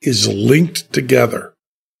is linked together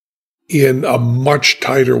in a much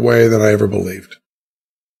tighter way than I ever believed.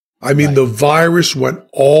 I mean, The virus went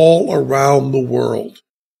all around the world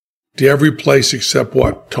to every place except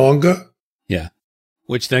what? Tonga? Yeah.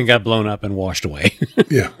 Which then got blown up and washed away.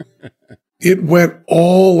 Yeah. It went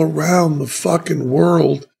all around the fucking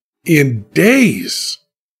world in days.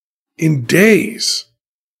 In days.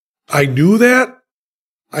 I knew that.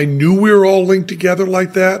 I knew we were all linked together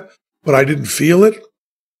like that, but I didn't feel it.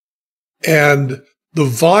 And the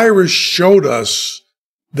virus showed us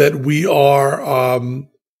that we are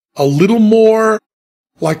a little more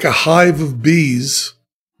like a hive of bees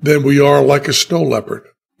than we are like a snow leopard.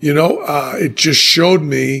 You know, it just showed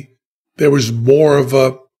me there was more of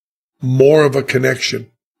a connection.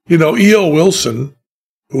 You know, E.O. Wilson,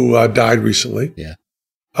 who died recently. Yeah.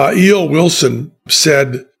 E.O. Wilson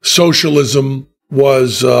said socialism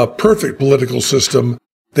was a perfect political system.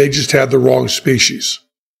 They just had the wrong species.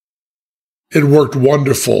 It worked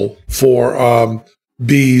wonderful for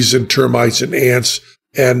bees and termites and ants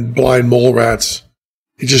and blind mole rats.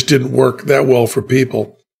 It just didn't work that well for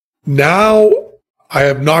people. Now, I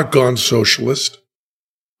have not gone socialist.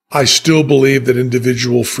 I still believe that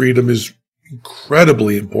individual freedom is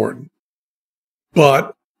incredibly important.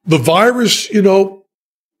 But the virus, you know,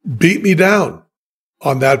 beat me down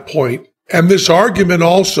on that point. And this argument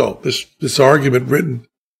also, this argument written,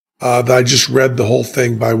 that I just read the whole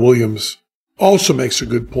thing by Williams, also makes a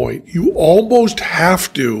good point. You almost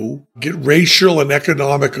have to get racial and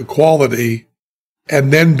economic equality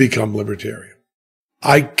and then become libertarian.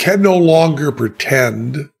 I can no longer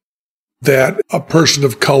pretend that a person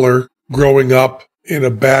of color growing up in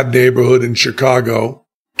a bad neighborhood in Chicago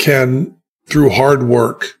can, through hard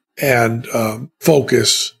work and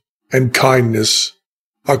focus and kindness,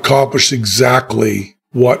 accomplish exactly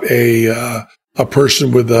what a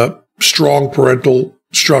person with a strong parental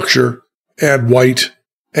structure and white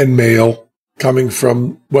and male coming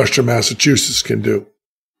from Western Massachusetts can do.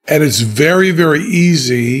 And it's very, very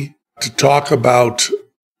easy to talk about,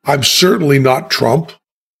 I'm certainly not Trump.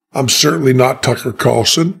 I'm certainly not Tucker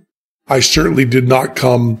Carlson. I certainly did not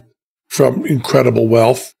come from incredible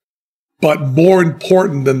wealth. But more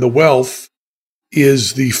important than the wealth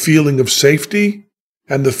is the feeling of safety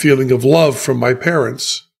and the feeling of love from my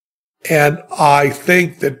parents. And I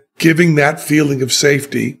think that giving that feeling of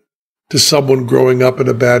safety to someone growing up in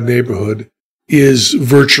a bad neighborhood is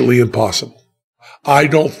virtually impossible. I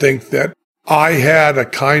don't think that I had a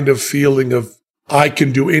kind of feeling of I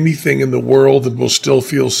can do anything in the world and will still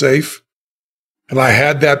feel safe. And I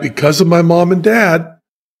had that because of my mom and dad,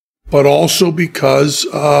 but also because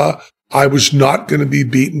I was not going to be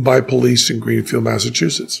beaten by police in Greenfield,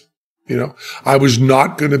 Massachusetts. You know, I was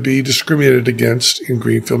not going to be discriminated against in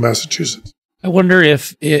Greenfield, Massachusetts. I wonder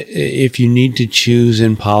if you need to choose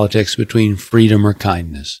in politics between freedom or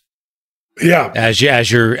kindness. Yeah, as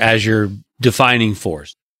your defining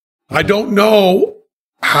force. I don't know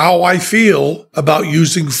how I feel about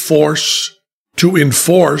using force to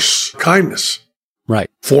enforce kindness. Right.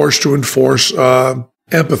 Force to enforce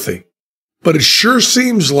empathy. But it sure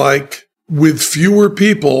seems like with fewer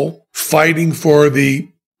people fighting for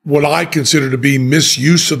what I consider to be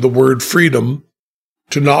misuse of the word freedom,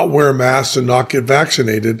 to not wear masks and not get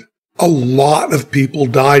vaccinated, a lot of people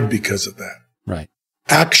died because of that. Right.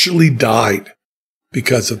 Actually died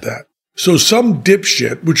because of that. So some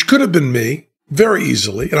dipshit, which could have been me very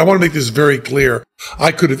easily, and I want to make this very clear,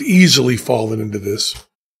 I could have easily fallen into this.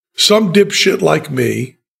 Some dipshit like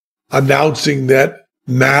me announcing that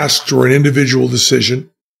masks were an individual decision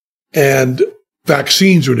and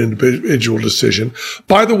vaccines were an individual decision.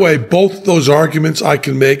 By the way, both those arguments I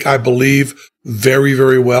can make, I believe, very,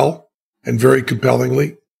 very well and very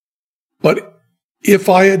compellingly. But if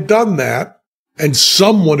I had done that and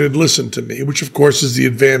someone had listened to me, which of course is the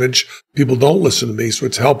advantage, people don't listen to me, so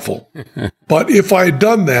it's helpful. But if I had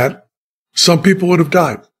done that, some people would have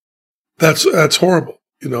died. That's horrible.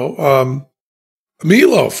 Meatloaf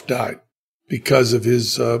died because of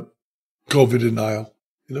his COVID denial,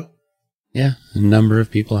 Yeah, a number of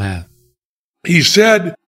people have. He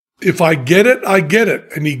said, if I get it, I get it.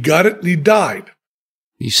 And he got it and he died.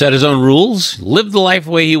 He set his own rules, lived the life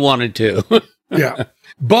the way he wanted to. Yeah.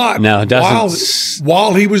 But no,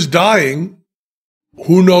 while he was dying,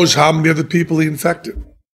 who knows how many other people he infected.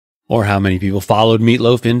 Or how many people followed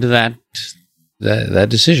Meatloaf into that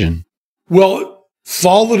decision. Well,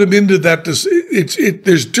 followed him into that.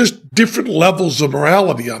 There's just different levels of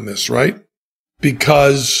morality on this, right?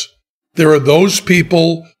 Because there are those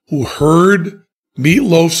people who heard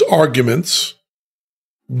Meatloaf's arguments,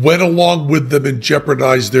 went along with them and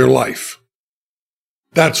jeopardized their life.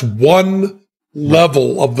 That's one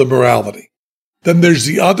level of the morality. Then there's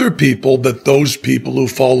the other people, those people who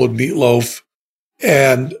followed Meatloaf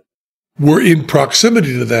and were in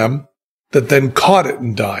proximity to them, that then caught it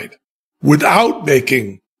and died without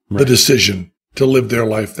making the decision to live their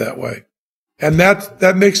life that way. And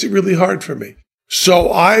that makes it really hard for me.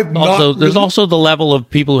 So there's also the level of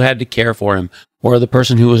people who had to care for him, or the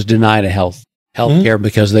person who was denied a health care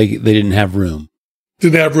because they didn't have room.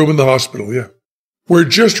 Didn't have room in the hospital, yeah. We're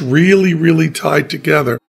just really, really tied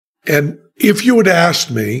together. And if you had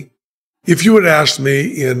asked me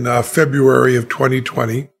in February of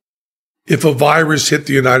 2020, if a virus hit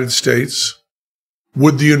the United States,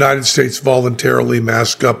 would the United States voluntarily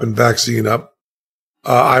mask up and vaccine up?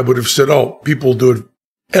 I would have said, people will do it.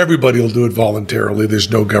 Everybody will do it voluntarily. There's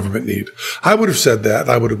no government need. I would have said that.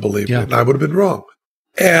 I would have believed it, and I would have been wrong.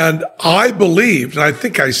 And I believed, and I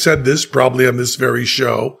think I said this probably on this very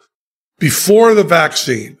show, before the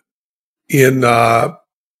vaccine, in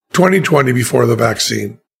 2020, before the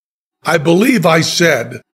vaccine, I believe I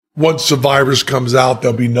said, once the virus comes out,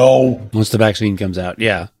 once the vaccine comes out,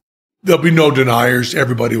 yeah. There'll be no deniers.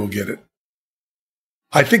 Everybody will get it.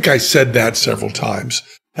 I think I said that several times.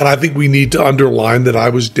 And I think we need to underline that I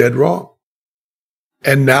was dead wrong.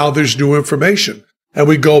 And now there's new information. And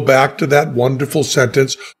we go back to that wonderful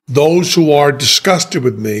sentence, those who are disgusted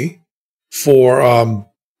with me for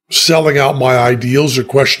selling out my ideals or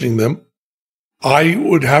questioning them, I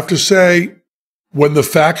would have to say, when the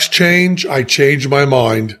facts change, I change my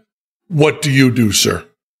mind. What do you do, sir?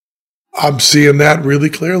 I'm seeing that really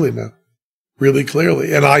clearly now. Really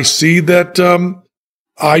clearly. And I see that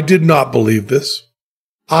I did not believe this.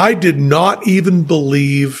 I did not even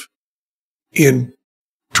believe in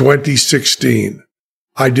 2016.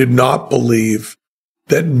 I did not believe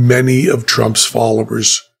that many of Trump's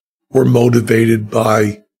followers were motivated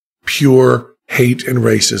by pure hate and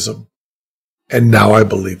racism. And now I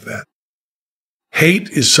believe that. Hate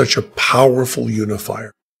is such a powerful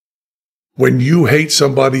unifier. When you hate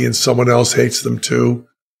somebody and someone else hates them too,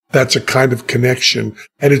 that's a kind of connection.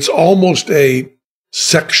 And it's almost a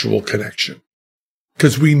sexual connection.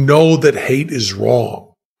 Because we know that hate is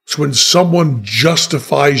wrong. So when someone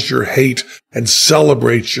justifies your hate and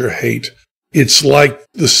celebrates your hate, it's like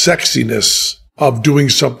the sexiness of doing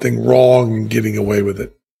something wrong and getting away with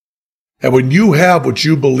it. And when you have what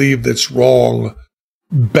you believe that's wrong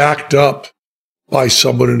backed up by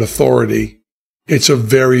someone in authority, it's a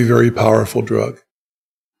very, very powerful drug.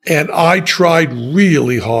 And I tried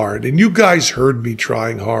really hard, and you guys heard me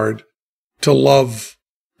trying hard, to love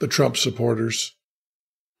the Trump supporters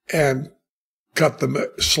and cut them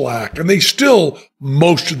slack. And they still,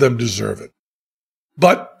 most of them deserve it.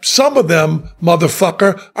 But some of them,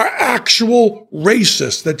 motherfucker, are actual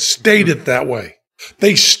racists that state it that way.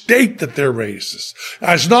 They state that they're racist.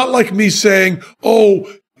 It's not like me saying,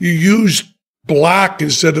 you used black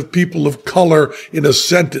instead of people of color in a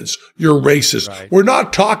sentence. You're racist. Right. We're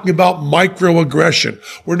not talking about microaggression.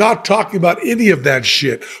 We're not talking about any of that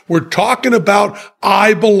shit. We're talking about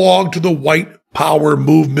I belong to the white power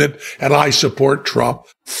movement and I support Trump.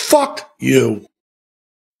 Fuck you.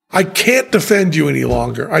 I can't defend you any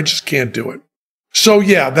longer. I just can't do it. So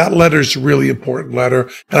yeah, that letter is a really important letter.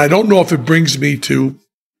 And I don't know if it brings me to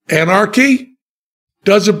anarchy.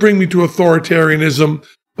 Does it bring me to authoritarianism?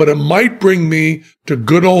 But it might bring me to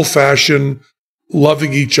good old-fashioned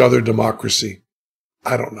loving each other democracy.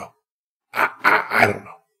 I don't know. I don't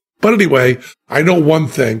know. But anyway, I know one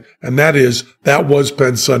thing, and that was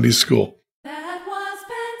Penn Sunday School. That was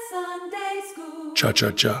Penn Sunday School.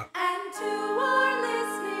 Cha-cha-cha. And to our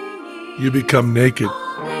listening ears, You become naked.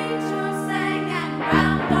 all nature sang and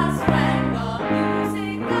round us rang the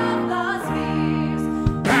music of the spheres.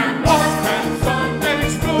 That was Penn Sunday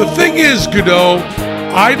School. The thing is, Godot,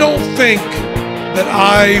 I don't think that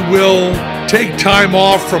I will take time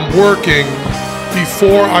off from working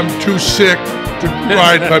before I'm too sick to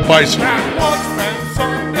ride my bicycle.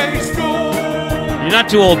 You're not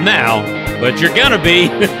too old now, but you're gonna be.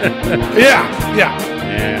 Yeah.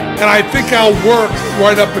 And I think I'll work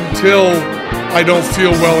right up until I don't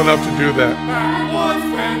feel well enough to do that.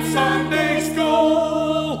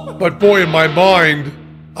 But boy, in my mind,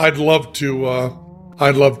 I'd love to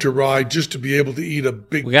ride just to be able to eat a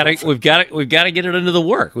big. We've got to get it into the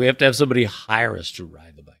work. We have to have somebody hire us to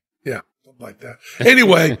ride the bike. Yeah, something like that.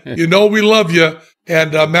 Anyway, we love you.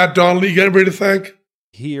 And Matt Donnelly, you got anybody to thank?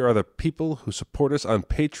 Here are the people who support us on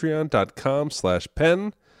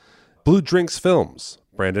patreon.com/pen. Blue Drinks Films,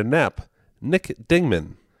 Brandon Knapp, Nick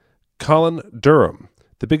Dingman, Colin Durham,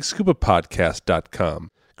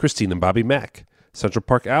 TheBigScubaPodcast.com, Christine and Bobby Mack, Central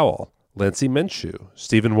Park Owl, Lancy Menshew,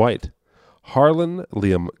 Stephen White, Harlan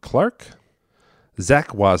Liam Clark, Zach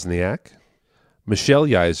Wozniak, Michelle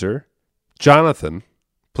Yiser, Jonathan,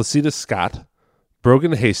 Placida Scott,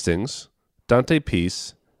 Brogan Hastings, Dante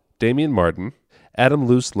Peace, Damian Martin, Adam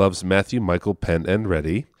Luce loves Matthew Michael Penn and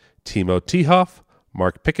Reddy, Timo Tehoff,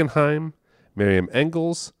 Mark Pickenheim, Miriam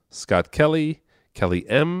Engels, Scott Kelly, Kelly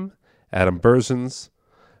M., Adam Berzins,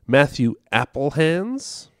 Matthew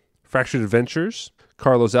Applehands, Fractured Adventures,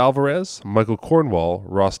 Carlos Alvarez, Michael Cornwall,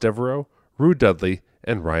 Ross Devereaux, Rue Dudley,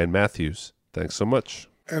 and Ryan Matthews. Thanks so much.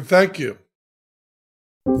 And thank you.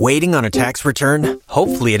 Waiting on a tax return?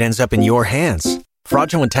 Hopefully it ends up in your hands.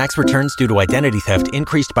 Fraudulent tax returns due to identity theft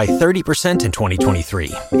increased by 30% in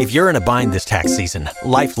 2023. If you're in a bind this tax season,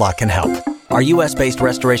 LifeLock can help. Our U.S.-based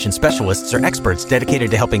restoration specialists are experts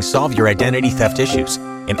dedicated to helping solve your identity theft issues.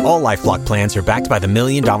 And all LifeLock plans are backed by the $1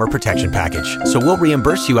 Million Protection Package. So we'll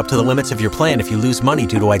reimburse you up to the limits of your plan if you lose money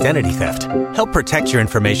due to identity theft. Help protect your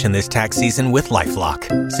information this tax season with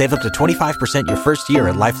LifeLock. Save up to 25% your first year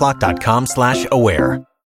at LifeLock.com/aware.